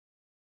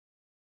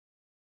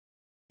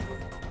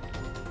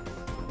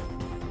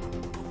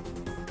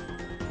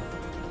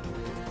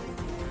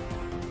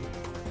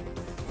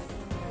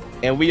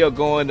and we are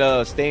going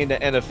to stay in the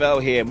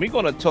NFL here. And we're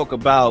going to talk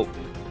about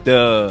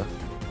the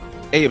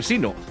AFC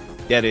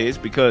North, that is,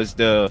 because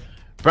the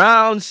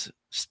Browns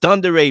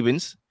stunned the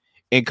Ravens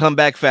in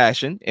comeback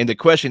fashion. And the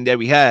question that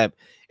we have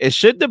is,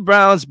 should the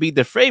Browns be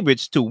the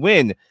favorites to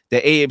win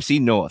the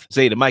AFC North?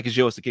 Say, the mic is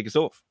yours to kick us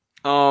off.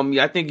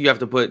 Yeah, I think you have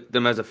to put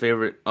them as a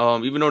favorite.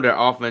 Even though their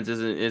offense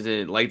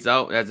isn't lights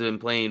out, has been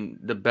playing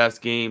the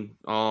best game.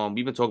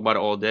 We've been talking about it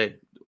all day,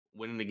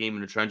 winning the game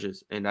in the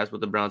trenches, and that's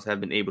what the Browns have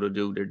been able to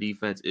do. Their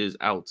defense is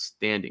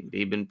outstanding.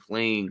 They've been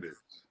playing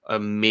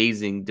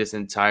amazing this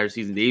entire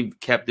season. They've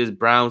kept this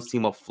Browns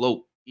team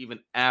afloat even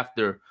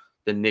after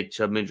the Nick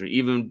Chubb injury,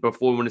 even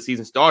before when the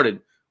season started,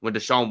 when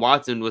Deshaun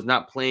Watson was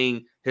not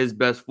playing his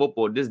best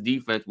football. This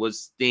defense was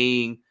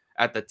staying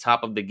at the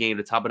top of the game,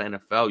 the top of the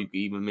NFL. You could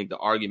even make the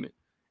argument,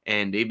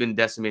 and they've been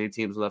decimating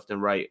teams left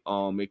and right.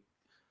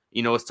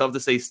 It's tough to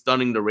say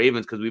stunning the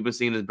Ravens because we've been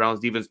seeing this Browns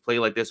defense play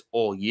like this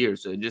all year.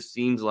 So it just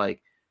seems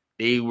like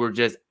they were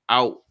just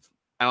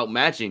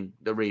outmatching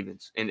the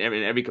Ravens in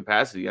every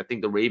capacity. I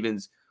think the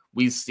Ravens,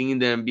 we've seen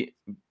them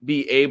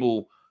be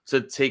able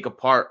to take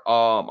apart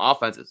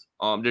offenses.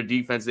 Their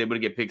defense is able to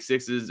get pick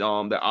sixes.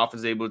 Their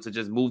offense is able to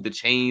just move the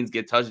chains,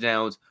 get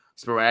touchdowns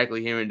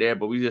sporadically here and there.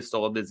 But we just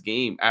saw this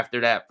game after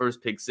that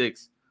first pick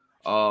six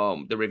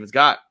the Ravens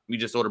got. We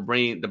just saw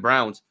the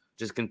Browns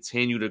just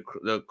continue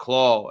to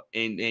claw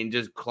and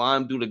just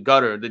climb through the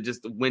gutter to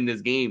just win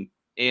this game.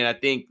 And I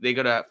think they're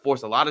going to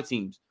force a lot of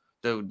teams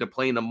to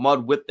play in the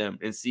mud with them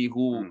and see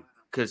who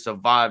could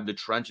survive the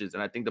trenches.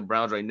 And I think the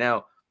Browns right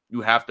now,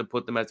 you have to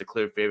put them as a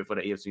clear favorite for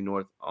the AFC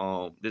North.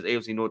 This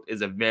AFC North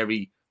is a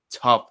very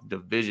tough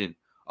division.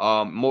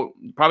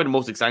 Probably the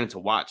most exciting to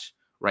watch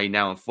right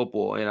now in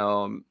football.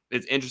 And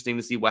it's interesting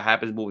to see what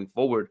happens moving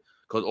forward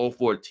because all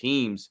four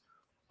teams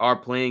are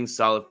playing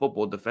solid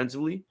football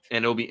defensively.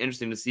 And it'll be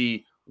interesting to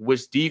see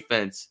which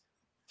defense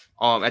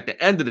at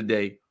the end of the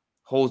day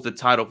holds the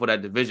title for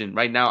that division.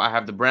 Right now, I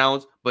have the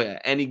Browns, but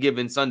at any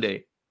given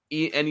Sunday,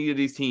 any of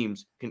these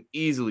teams can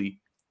easily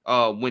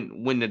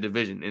win the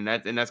division, and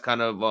that's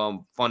kind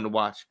of fun to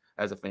watch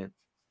as a fan.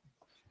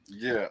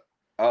 Yeah.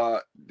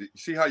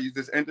 See how you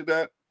just ended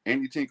that?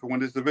 Any team can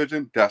win this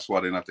division. That's why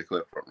they're not the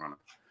clear front runner.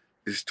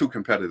 It's too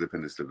competitive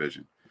in this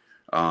division.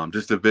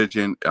 This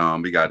division,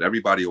 we got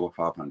everybody over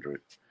 500,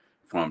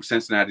 from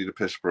Cincinnati to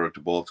Pittsburgh to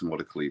Baltimore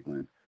to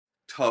Cleveland.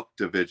 Tough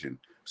division.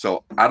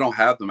 So I don't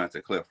have them as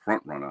a clear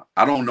front runner.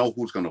 I don't know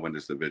who's going to win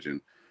this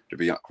division, to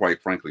be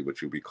quite frankly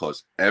with you,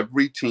 because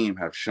every team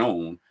have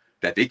shown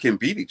that they can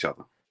beat each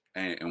other.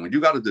 And when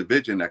you got a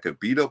division that could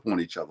beat up on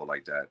each other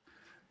like that,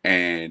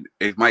 and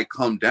it might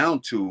come down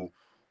to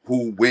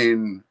who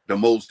win the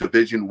most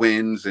division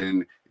wins,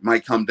 and it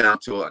might come down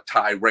to a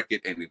tie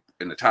record, and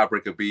the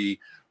tiebreaker be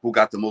who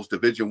got the most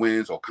division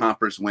wins or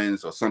conference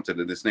wins or something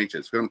of this nature.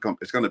 It's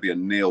going to be a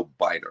nail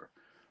biter.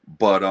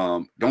 But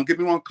don't get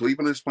me wrong,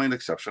 Cleveland is playing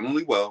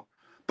exceptionally well,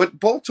 but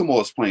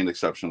Baltimore is playing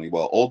exceptionally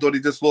well. Although they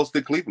just lost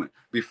to Cleveland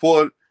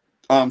before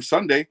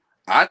Sunday,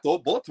 I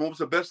thought Baltimore was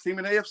the best team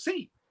in the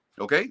AFC.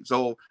 Okay,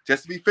 so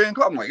just to be fair and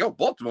clear, I'm like, yo,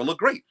 Baltimore look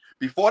great.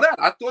 Before that,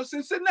 I thought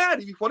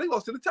Cincinnati, before they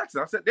lost to the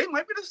Texans, I said they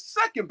might be the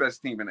second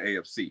best team in the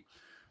AFC.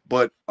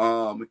 But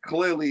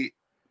clearly,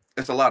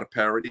 it's a lot of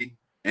parity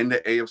in the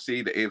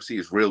AFC. The AFC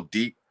is real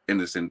deep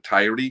in its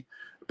entirety,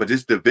 but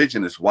this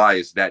division is why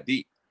it's that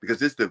deep, because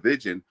this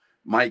division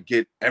might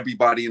get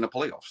everybody in the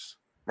playoffs.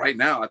 Right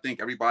now, I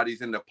think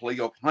everybody's in the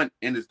playoff hunt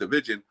in this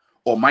division,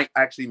 or might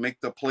actually make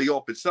the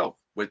playoff itself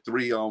with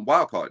 3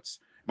 wild cards.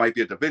 Might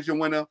be a division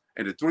winner,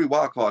 and the 3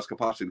 wild cards could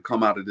possibly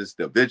come out of this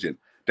division.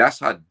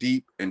 That's how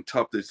deep and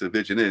tough this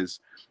division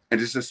is,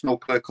 and it's just no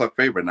clear-cut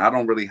favorite. And I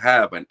don't really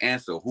have an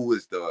answer who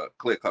is the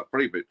clear-cut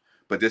favorite,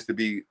 but just to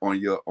be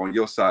on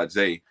your side,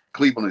 Zay,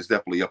 Cleveland is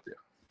definitely up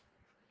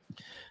there.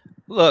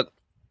 Look,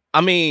 I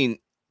mean,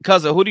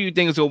 Cuzzo, who do you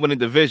think is going to win the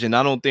division?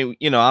 I don't think,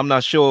 I'm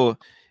not sure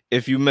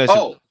if you missed.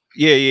 Oh,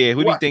 yeah.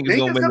 Who do you think is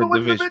going to win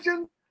the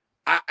division?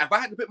 If I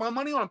had to put my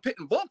money on, I'm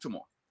picking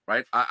Baltimore.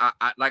 Right,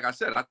 I like I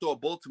said, I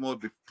thought Baltimore,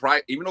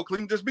 even though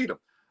Cleveland just beat them,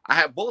 I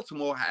had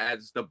Baltimore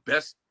as the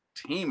best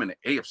team in the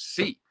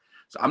AFC.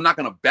 So I'm not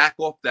going to back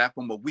off that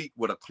from a week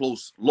with a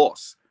close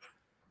loss.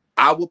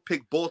 I will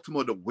pick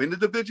Baltimore to win the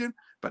division,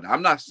 but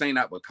I'm not saying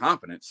that with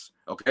confidence.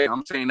 Okay,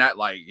 I'm saying that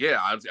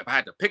if I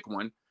had to pick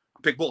one,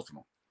 I'd pick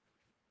Baltimore.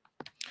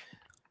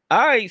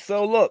 All right,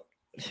 so look,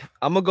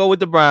 I'm gonna go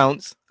with the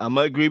Browns. I'm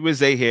gonna agree with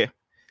Zay here.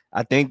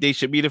 I think they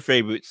should be the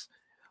favorites,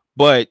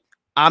 but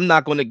I'm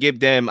not going to give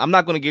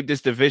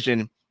this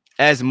division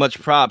as much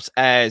props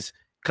as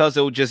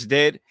Cuzzo just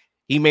did.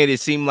 He made it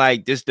seem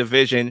like this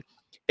division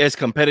is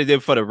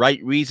competitive for the right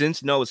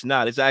reasons. No, it's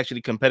not. It's actually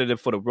competitive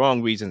for the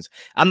wrong reasons.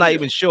 I'm not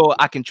even sure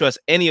I can trust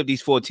any of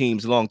these 4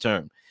 teams long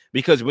term,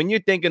 because when you're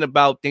thinking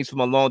about things from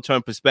a long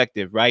term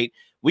perspective, right,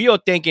 we are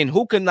thinking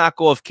who can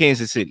knock off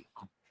Kansas City.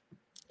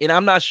 And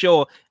I'm not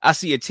sure I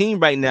see a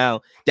team right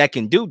now that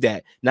can do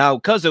that. Now,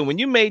 Cuzzo, when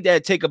you made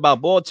that take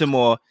about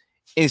Baltimore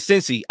in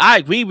Cincy, I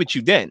agree with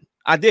you then.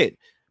 I did.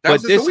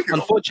 But this,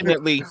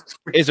 unfortunately,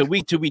 is a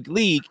week-to-week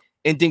league,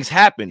 and things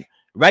happen.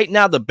 Right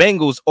now, the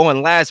Bengals are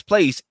in last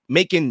place,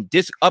 making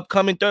this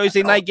upcoming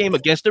Thursday night game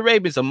against the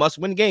Ravens a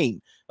must-win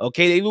game.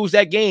 Okay, they lose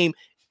that game,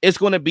 it's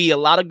going to be a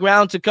lot of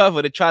ground to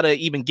cover to try to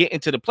even get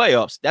into the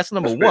playoffs. That's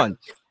number one.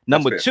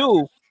 Number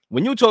two,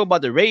 when you talk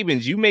about the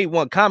Ravens, you made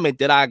one comment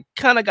that I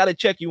kind of got to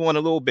check you on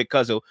a little bit,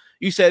 because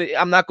you said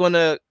I'm not going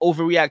to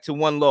overreact to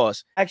one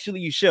loss. Actually,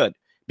 you should,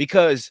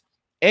 because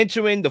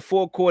entering the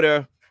fourth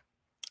quarter,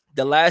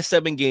 the last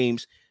 7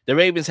 games, the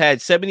Ravens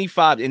had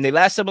 75 in the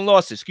last 7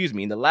 losses.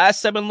 In the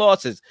last 7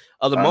 losses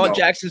of Lamar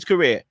Jackson's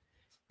career,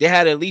 they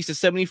had at least a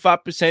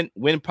 75%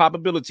 win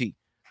probability,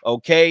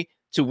 okay,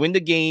 to win the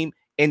game,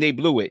 and they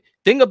blew it.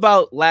 Think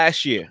about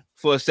last year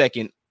for a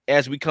second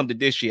as we come to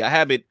this year. I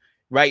have it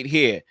right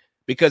here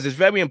because it's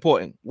very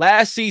important.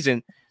 Last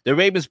season, the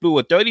Ravens blew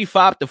a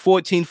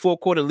 35-14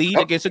 fourth-quarter lead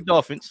against the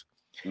Dolphins.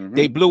 Mm-hmm.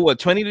 They blew a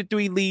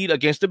 20-3 lead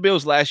against the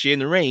Bills last year in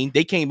the rain.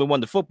 They came and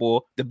won the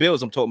football. The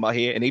Bills I'm talking about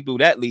here, and they blew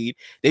that lead.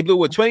 They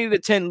blew a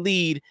 20-10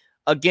 lead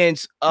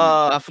against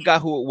I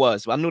forgot who it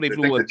was. I knew they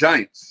blew the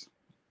Giants.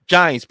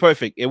 Giants,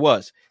 perfect. It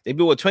was. They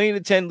blew a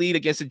 20-10 lead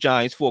against the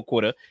Giants fourth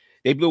quarter.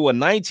 They blew a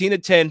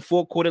 19-10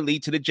 fourth quarter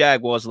lead to the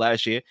Jaguars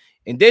last year.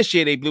 And this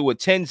year, they blew a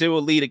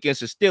 10-0 lead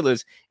against the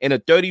Steelers and a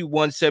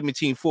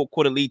 31-17 fourth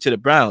quarter lead to the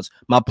Browns.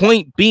 My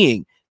point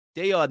being,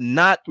 they are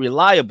not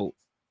reliable.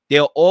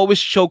 They're always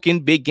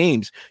choking big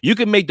games. You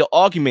can make the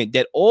argument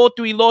that all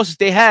 3 losses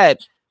they had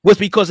was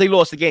because they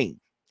lost the game.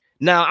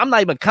 Now, I'm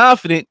not even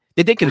confident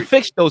that they can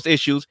fix those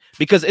issues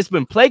because it's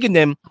been plaguing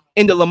them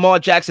in the Lamar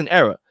Jackson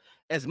era.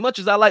 As much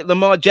as I like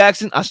Lamar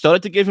Jackson, I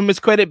started to give him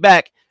his credit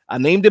back. I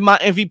named him my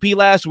MVP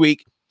last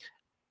week.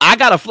 I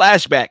got a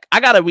flashback. I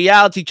got a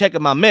reality check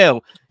in my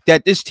mail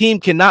that this team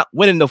cannot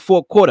win in the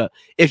fourth quarter.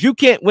 If you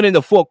can't win in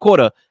the fourth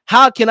quarter,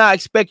 how can I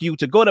expect you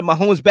to go to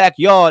Mahomes'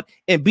 backyard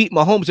and beat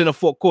Mahomes in the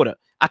fourth quarter?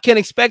 I can't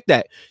expect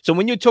that. So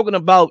when you're talking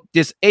about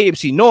this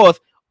AFC North,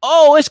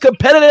 it's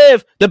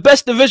competitive. The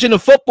best division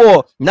of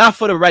football, not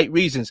for the right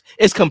reasons.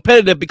 It's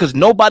competitive because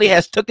nobody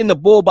has taken the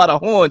bull by the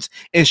horns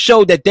and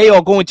showed that they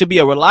are going to be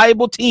a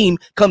reliable team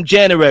come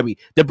January.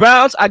 The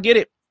Browns, I get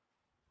it.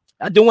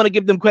 I do want to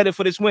give them credit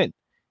for this win.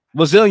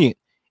 Resilient.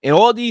 And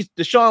all these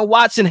Deshaun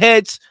Watson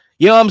heads,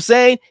 you know what I'm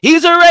saying?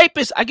 He's a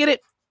rapist. I get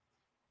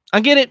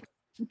it.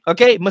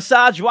 Okay,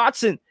 Massage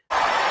Watson.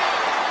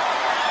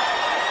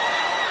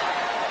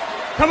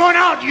 Come on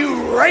out,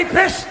 you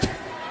rapist.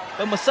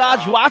 But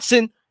Massage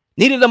Watson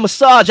needed a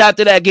massage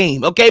after that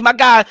game. Okay, my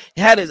guy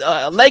had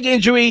a leg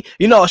injury,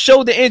 a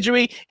shoulder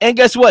injury. And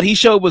guess what? He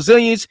showed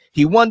resilience.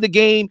 He won the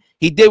game.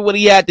 He did what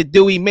he had to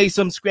do. He made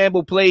some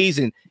scramble plays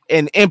and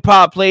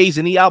improv plays,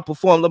 and he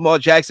outperformed Lamar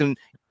Jackson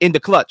in the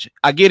clutch.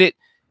 I get it.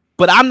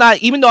 But I'm not,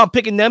 even though I'm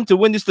picking them to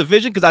win this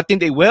division because I think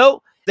they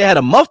will, they had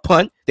a muff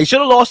punt. They should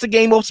have lost the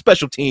game off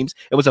special teams.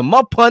 It was a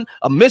muff punt,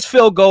 a missed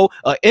field goal,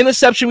 an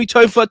interception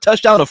return for a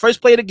touchdown, the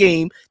first play of the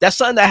game. That's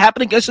something that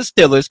happened against the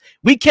Steelers.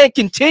 We can't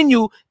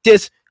continue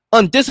this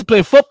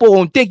undisciplined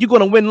football and think you're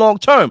going to win long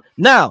term.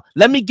 Now,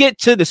 let me get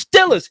to the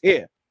Steelers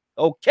here,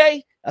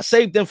 okay? I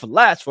saved them for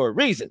last for a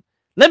reason.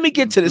 Let me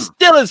get to the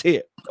Steelers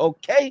here,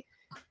 okay?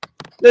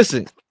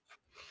 Listen,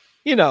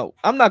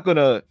 I'm not going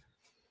to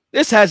 –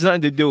 this has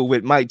nothing to do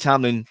with Mike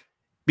Tomlin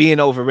being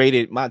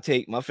overrated, my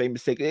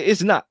famous take.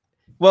 It's not.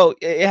 Well,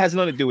 it has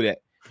nothing to do with that.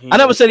 I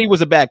never said he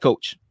was a bad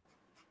coach.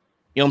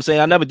 You know what I'm saying?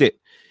 I never did.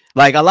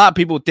 Like, a lot of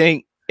people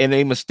think and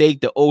they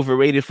mistake the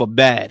overrated for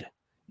bad.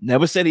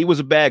 Never said he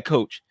was a bad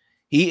coach.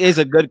 He is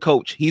a good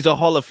coach. He's a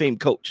Hall of Fame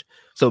coach.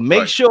 So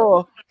make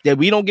sure that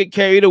we don't get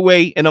carried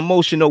away and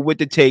emotional with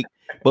the take,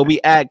 but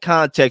we add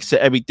context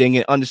to everything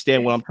and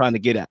understand what I'm trying to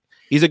get at.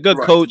 He's a good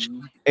coach,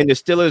 and the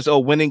Steelers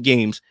are winning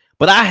games.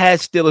 But I had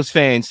Steelers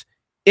fans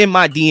in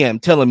my DM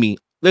telling me,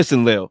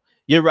 listen, Lil,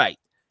 you're right.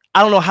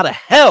 I don't know how the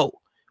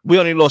hell we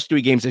only lost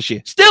 3 games this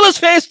year. Steelers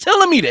fans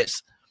telling me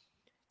this.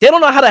 They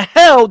don't know how the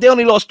hell they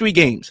only lost 3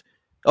 games.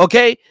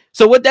 Okay?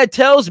 So what that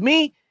tells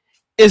me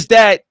is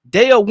that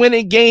they are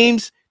winning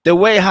games the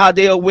way how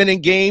they are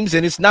winning games,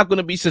 and it's not going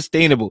to be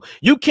sustainable.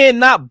 You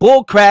cannot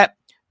bullcrap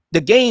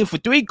the game for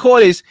 3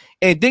 quarters,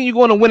 and then you're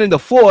going to win in the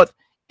 4th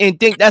and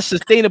think that's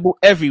sustainable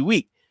every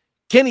week.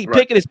 Kenny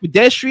Pickett is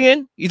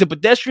pedestrian. He's a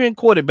pedestrian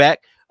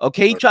quarterback.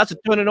 Okay, he tries to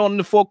turn it on in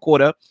the 4th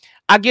quarter.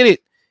 I get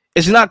it.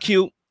 It's not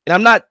cute, and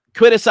I'm not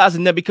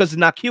criticizing them because it's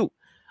not cute.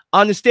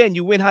 I understand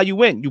you win how you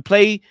win. You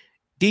play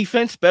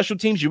defense, special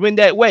teams, you win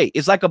that way.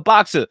 It's like a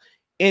boxer.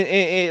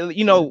 And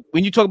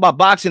when you talk about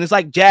boxing, it's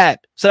like jab.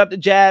 Set up the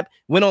jab,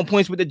 win on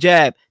points with the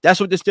jab. That's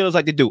what the Steelers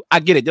like to do.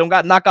 I get it. They don't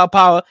got knockout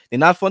power. They're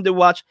not fun to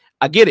watch.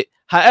 I get it.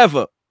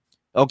 However,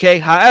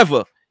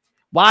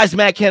 why is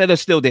Matt Canada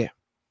still there?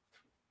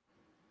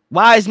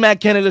 Why is Matt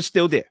Canada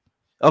still there?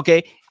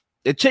 Okay,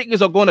 the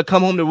chickens are going to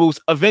come home to roost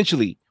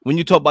eventually when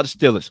you talk about the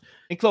Steelers.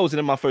 In closing,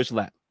 in my first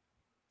lap,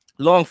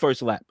 long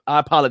first lap, I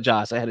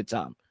apologize ahead of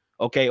time,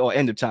 okay, or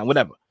end of time,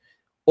 whatever.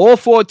 All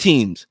 4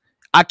 teams,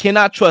 I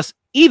cannot trust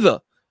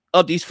either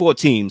of these 4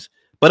 teams,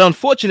 but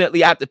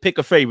unfortunately, I have to pick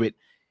a favorite,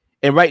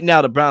 and right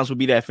now, the Browns will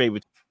be that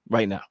favorite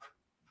right now.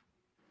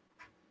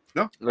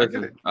 No,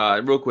 listen,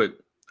 real quick,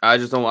 I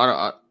just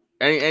don't.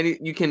 And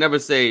you can never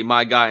say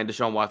my guy and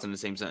Deshaun Watson in the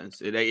same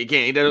sentence. It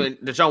can't.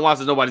 Deshaun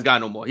Watson's nobody's guy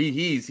no more.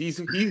 He's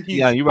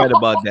Yeah, you're right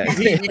about that.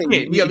 he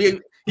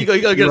can't. He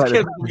gotta get his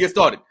kids before we get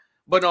started.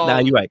 But Nah,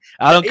 you're right.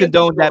 I don't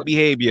condone that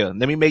behavior.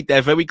 Let me make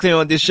that very clear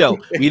on this show.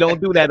 We don't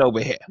do that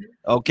over here.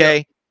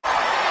 Okay.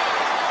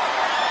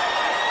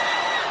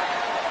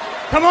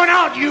 Come on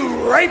out,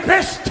 you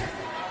rapist!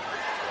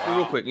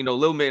 Real quick,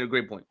 Lil made a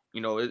great point.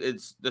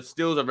 It's the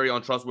Steelers are very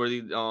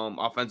untrustworthy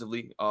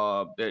offensively.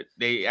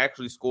 They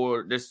actually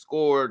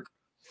scored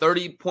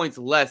 30 points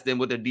less than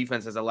what their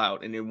defense has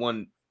allowed, and they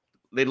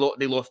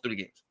lost 3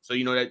 games. So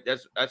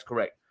that's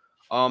correct.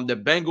 The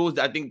Bengals,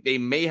 I think they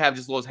may have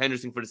just lost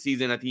Henderson for the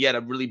season. I think he had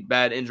a really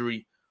bad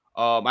injury.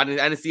 I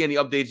didn't see any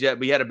updates yet,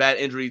 but he had a bad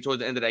injury towards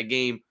the end of that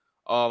game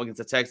against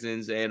the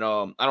Texans, and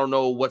I don't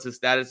know what his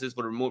status is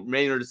for the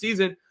remainder of the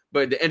season.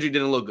 But the injury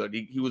didn't look good.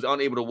 He was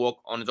unable to walk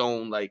on his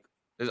own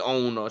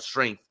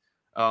strength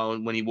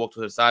when he walked to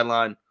the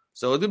sideline.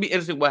 So it's gonna be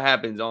interesting what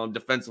happens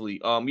defensively.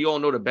 We all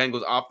know the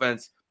Bengals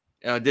offense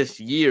this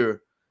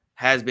year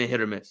has been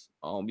hit or miss.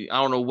 I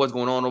don't know what's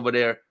going on over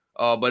there,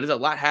 but there's a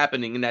lot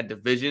happening in that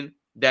division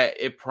that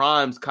it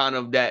primes kind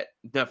of that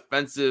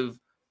defensive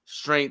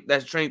strength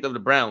of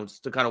the Browns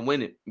to kind of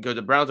win it, because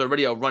the Browns are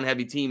already a run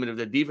heavy team, and if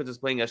the defense is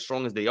playing as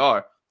strong as they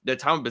are, their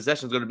time of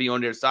possession is going to be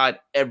on their side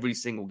every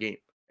single game.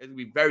 It's going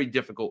to be very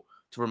difficult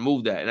to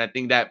remove that. And I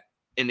think that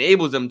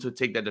enables them to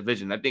take that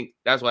division. I think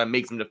that's why it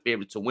makes them the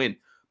favorite to win.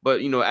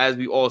 But, as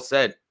we all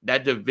said,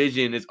 that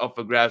division is up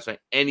for grabs for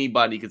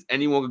anybody, because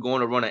anyone could go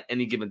on a run at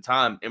any given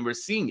time, and we're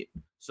seeing it.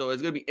 So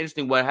it's going to be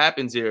interesting what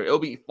happens here. It'll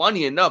be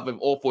funny enough if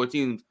all 4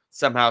 teams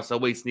somehow,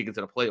 some way sneak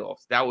into the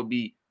playoffs. That would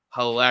be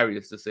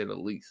hilarious, to say the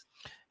least.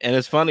 And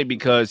it's funny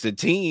because the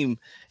team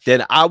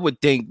that I would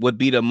think would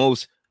be the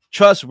most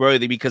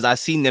trustworthy, because I've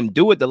seen them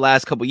do it the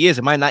last couple of years,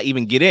 it might not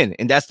even get in,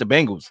 and that's the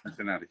Bengals.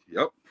 Cincinnati.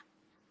 Yep.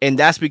 And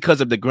that's because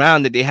of the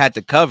ground that they had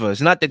to cover. It's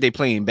not that they're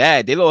playing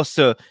bad. They lost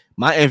to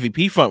my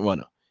MVP front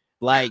runner.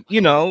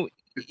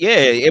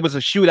 It was a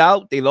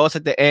shootout. They lost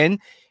at the end.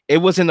 It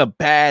wasn't a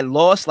bad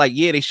loss.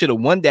 They should have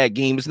won that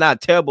game. It's not a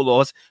terrible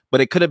loss, but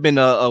it could have been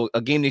a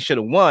game they should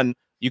have won,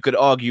 you could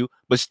argue.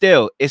 But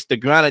still, it's the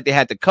ground that they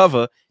had to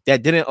cover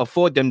that didn't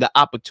afford them the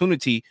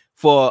opportunity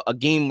for a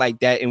game like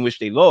that in which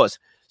they lost.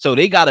 So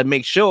they got to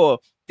make sure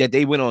that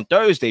they win on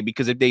Thursday,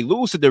 because if they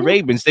lose to the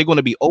Ravens, they're going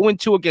to be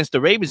 0-2 against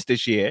the Ravens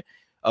this year.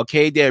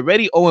 Okay, they're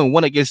already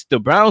 0-1 against the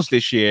Browns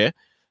this year.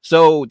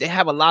 So they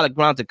have a lot of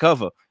ground to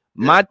cover.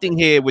 My thing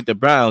here with the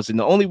Browns, and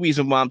the only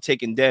reason why I'm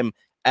taking them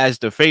as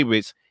the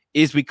favorites,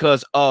 is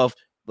because of,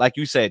 like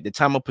you said, the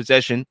time of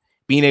possession,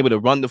 being able to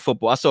run the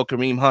football. I saw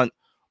Kareem Hunt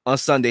on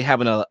Sunday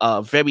having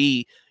a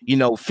very,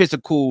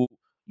 physical,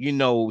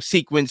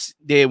 sequence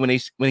there when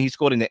he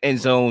scored in the end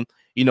zone,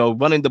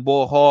 running the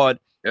ball hard.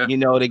 Yeah.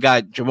 They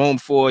got Jerome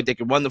Ford. They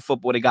can run the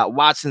football. They got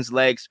Watson's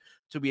legs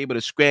to be able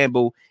to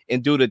scramble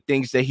and do the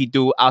things that he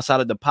do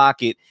outside of the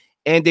pocket.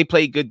 And they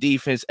play good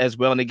defense as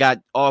well. And they got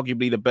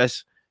arguably the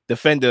best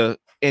defender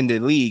in the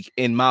league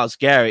in Myles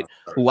Garrett,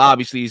 who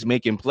obviously is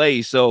making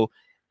plays. So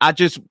I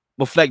just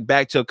reflect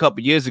back to a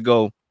couple years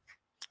ago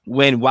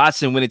when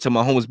Watson went into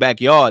Mahomes'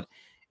 backyard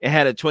and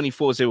had a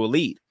 24-0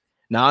 lead.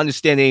 Now, I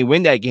understand they didn't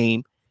win that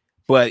game,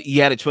 but he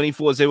had a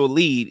 24-0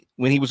 lead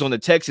when he was on the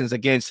Texans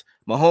against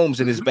Mahomes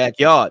in his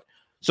backyard.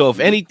 So if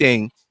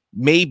anything,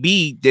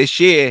 maybe this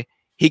year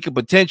he could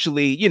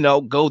potentially,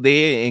 go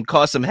there and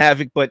cause some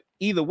havoc. But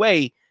either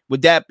way,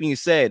 with that being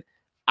said,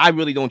 I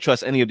really don't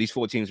trust any of these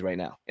 4 teams right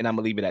now, and I'm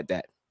going to leave it at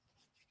that.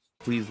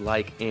 Please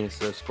like and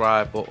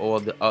subscribe for all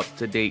the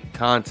up-to-date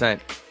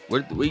content.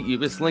 You've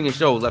been slinging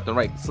shows left and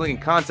right, slinging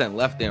content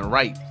left and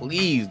right.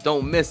 Please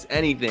don't miss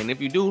anything.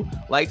 If you do,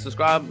 like,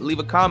 subscribe, leave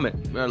a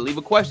comment, leave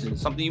a question,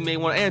 something you may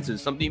want to answer,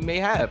 something you may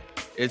have.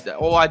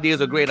 All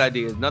ideas are great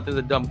ideas. Nothing's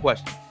a dumb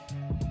question.